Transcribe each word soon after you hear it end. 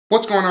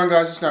What's going on,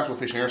 guys? It's Nashville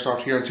Fishing and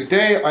Airsoft here, and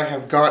today I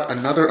have got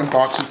another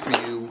unboxing for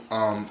you.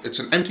 It's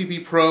an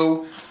MTB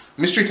Pro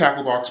Mystery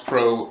Tackle Box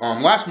Pro.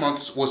 Last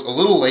month's was a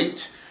little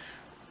late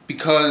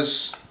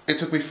because it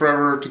took me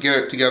forever to get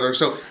it together.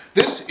 So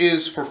this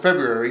is for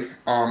February,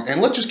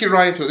 and let's just get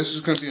right into it. This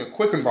is going to be a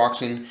quick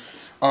unboxing.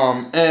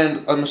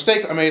 And a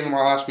mistake I made in my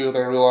last video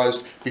that I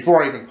realized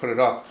before I even put it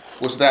up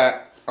was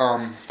that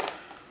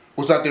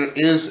there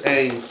is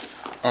a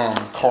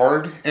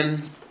card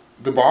in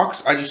the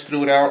box. I just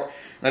threw it out.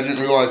 I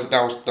didn't realize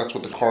that's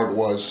what the card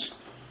was.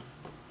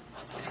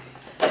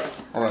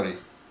 Alrighty.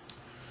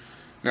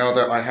 Now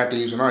that I had to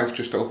use a knife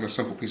just to open a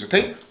simple piece of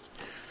tape,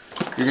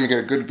 you're going to get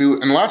a good view.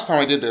 And last time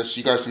I did this,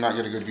 you guys did not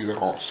get a good view at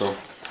all. So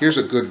here's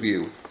a good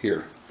view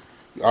here.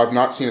 I've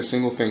not seen a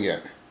single thing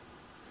yet.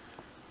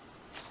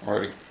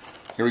 Alrighty.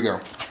 Here we go.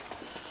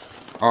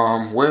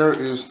 Where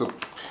is the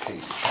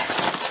page?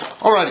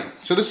 Alrighty.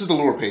 So this is the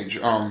lure page.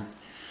 I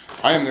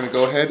am going to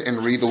go ahead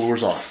and read the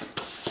lures off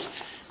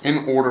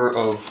in order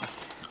of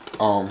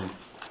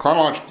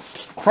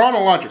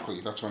chronologically,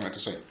 that's what I meant to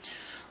say.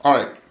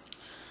 Alright,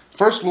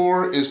 first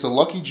lure is the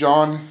Lucky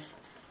John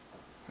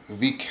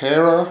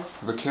Viquera.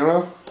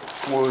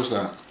 Where is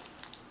that?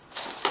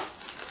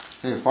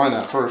 I need to find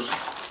that first.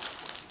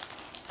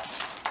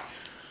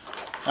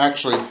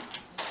 Actually,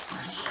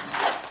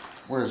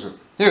 where is it?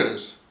 Here it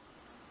is.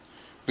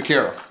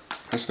 Viquera.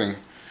 This thing.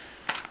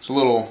 It's a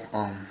little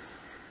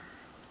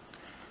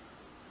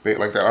bait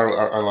like that.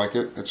 I like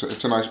it.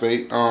 It's a nice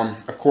bait.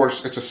 Of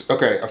course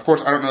Of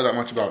course I don't know that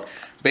much about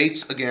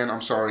baits. Again,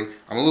 I'm sorry.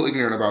 I'm a little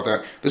ignorant about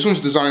that. This one's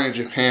designed in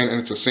Japan and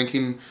it's a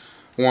sinking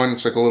one.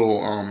 It's like a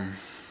little I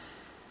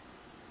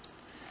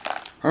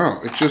don't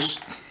know. It's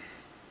just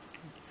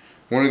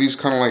one of these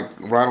kind of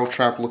like rattle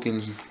trap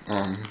looking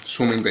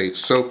swimming baits.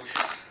 So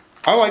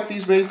I like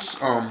these baits.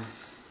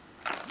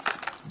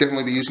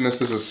 Definitely be using this.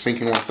 This is a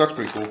sinking one. So that's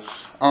pretty cool.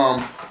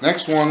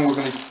 Next one we're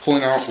gonna be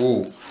pulling out.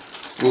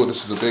 Ooh,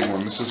 this is a big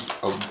one. This is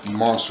a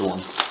monster one.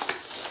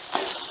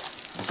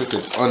 I think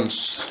it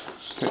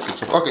unsticked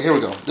itself. Okay, here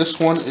we go. This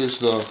one is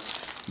the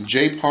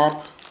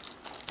J-Pop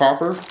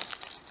Popper.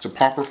 It's a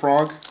popper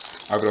frog.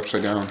 I have it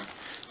upside down.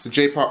 It's the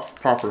J-Pop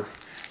Popper.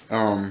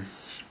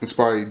 It's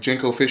by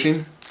Nashville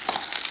Fishing.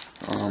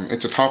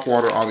 It's a top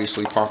water,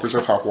 obviously. Poppers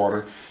are top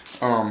water.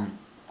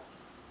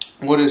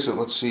 What is it?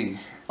 Let's see.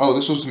 Oh,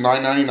 this was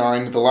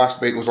 $9.99. The last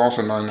bait was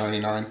also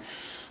 $9.99.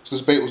 So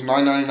this bait was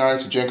 $9.99.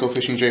 It's a Nashville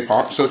Fishing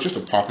J-Pop. So it's just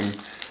a popping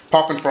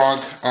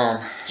frog.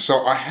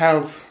 So I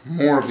have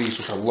more of these,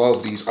 which I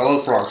love these. I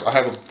love frogs. I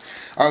have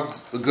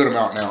a good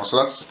amount now. So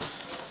that's,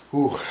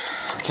 ooh,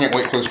 I can't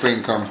wait for the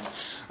spring to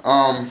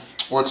come.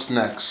 What's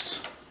next?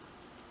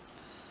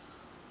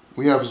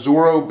 We have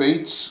Zorro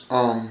baits.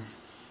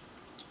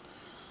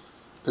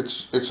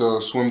 It's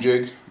a swim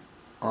jig.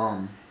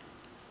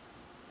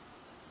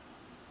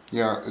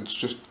 Yeah, it's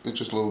just a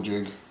little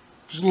jig.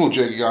 Just a little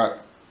jig you got.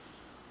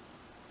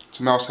 It's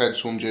a mouse head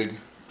swim jig.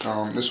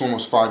 This one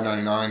was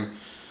 $5.99.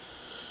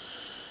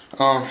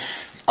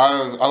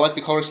 I like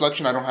the color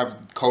selection. I don't have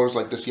colors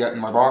like this yet in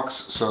my box,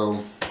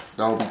 so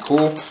that'll be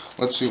cool.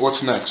 Let's see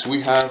what's next.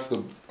 We have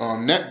the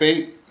net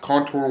bait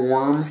contour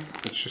worm.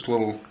 It's just a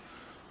little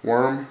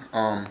worm.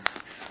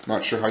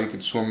 Not sure how you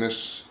could swim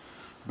this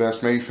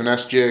best. Maybe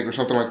finesse jig or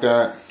something like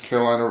that.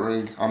 Carolina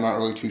rig. I'm not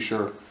really too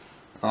sure.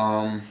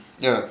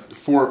 Yeah,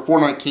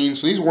 $4.19.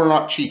 So these were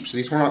not cheap. So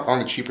these were not on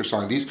the cheaper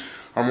side. These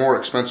are more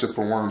expensive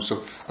for worms.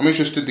 So I'm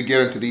interested to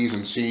get into these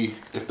and see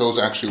if those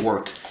actually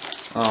work.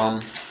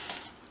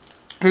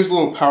 Here's the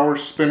little power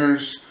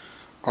spinners.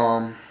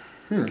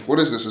 What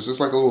is this? Is this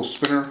like a little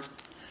spinner?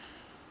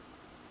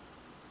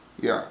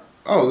 Yeah.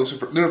 Oh,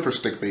 they're for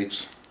stick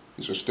baits.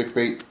 These are stick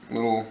bait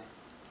little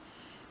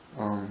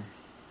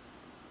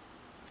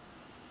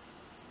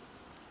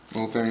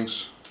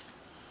things.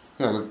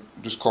 Yeah, they're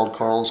just called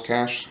Carl's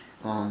Cash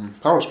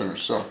power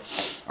spinners. So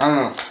I don't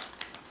know.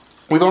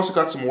 We've also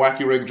got some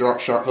Wacky Rig drop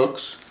shot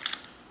hooks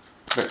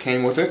that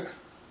came with it.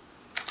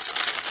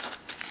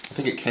 I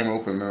think it came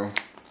open though.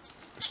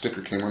 The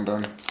sticker came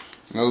undone. And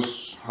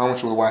those, how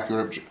much were the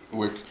Wacky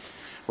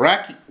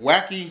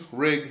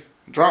Rig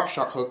drop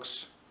shot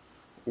hooks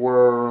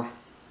were?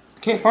 I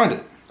can't find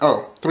it.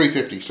 Oh,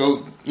 $3.50.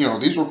 So you know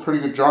these were pretty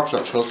good drop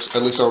shot hooks.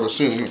 At least I would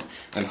assume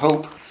and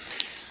hope.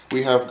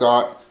 We have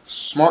got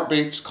smart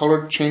baits,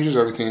 color changes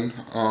everything.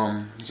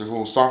 These are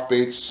little soft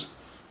baits.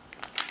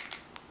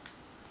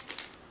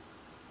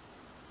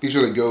 These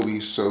are the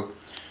gobies, so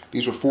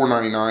these were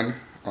 $4.99.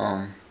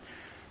 And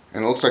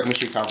it looks like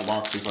Mystery Tackle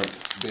Box is like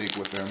big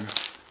with them.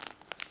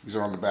 These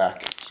are on the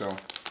back. So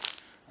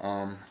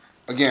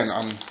again,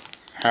 I'm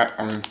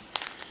kind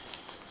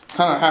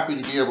of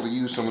happy to be able to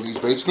use some of these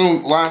baits. No,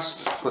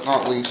 last but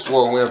not least,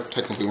 well, we have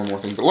technically one more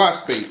thing, but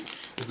last bait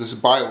is this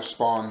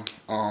BioSpawn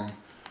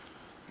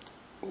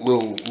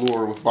little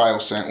lure with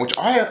bioscent, which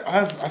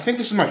I think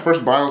this is my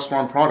first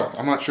BioSpawn product.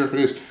 I'm not sure if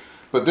it is.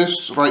 But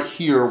this right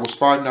here was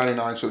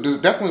 $5.99, so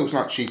it definitely was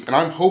not cheap. And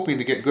I'm hoping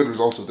to get good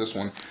results with this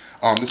one.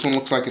 This one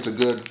looks like it's a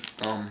good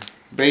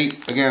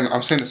bait. Again,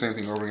 I'm saying the same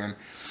thing over again.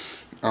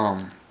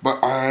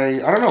 But I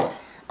don't know.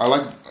 I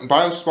like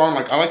Biospawn.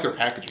 Like, I like their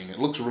packaging. It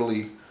looks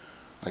really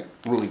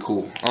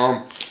cool.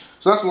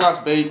 So that's the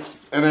last bait.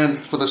 And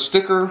then for the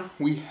sticker,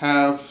 we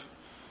have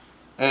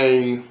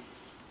a,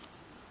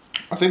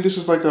 I think this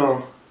is like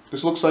a,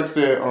 this looks like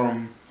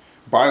the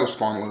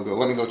Biospawn logo.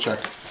 Let me go check.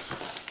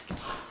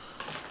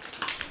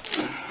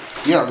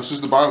 Yeah, this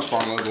is the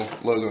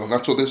Biospawn logo.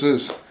 That's what this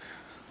is.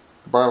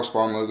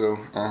 Biospawn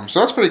logo. So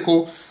that's pretty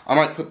cool. I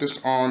might put this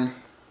on.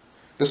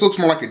 This looks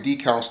more like a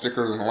decal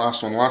sticker than the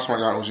last one. The last one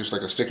I got was just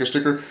like a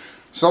sticker.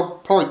 So I'll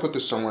probably put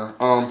this somewhere.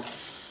 And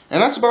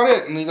that's about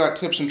it. And you got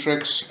tips and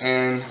tricks,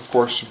 and of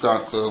course you've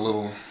got the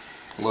little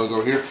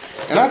logo here.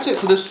 And that's it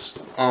for this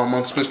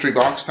month's mystery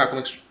box, tackle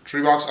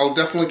mystery box. I'll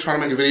definitely try to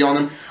make a video on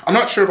them. I'm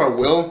not sure if I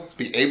will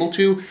be able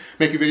to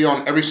make a video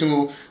on every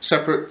single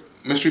separate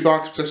mystery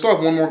box, because I still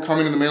have one more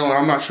coming in the mail, and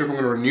I'm not sure if I'm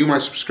going to renew my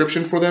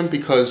subscription for them,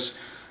 because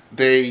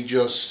they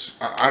just,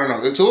 I don't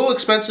know, it's a little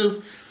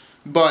expensive,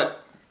 but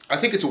I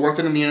think it's worth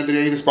it in the end of the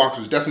day. This box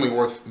was definitely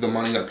worth the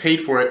money I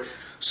paid for it.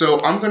 So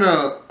I'm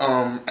gonna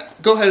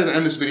go ahead and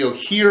end this video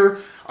here.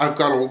 I've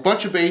got a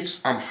bunch of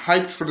baits. I'm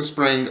hyped for the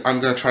spring. I'm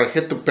gonna try to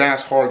hit the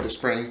bass hard this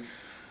spring.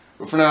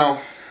 But for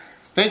now,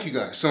 thank you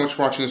guys so much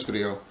for watching this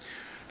video.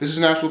 This is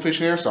Nashville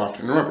Fishing and Airsoft,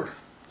 and remember,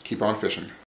 keep on fishing.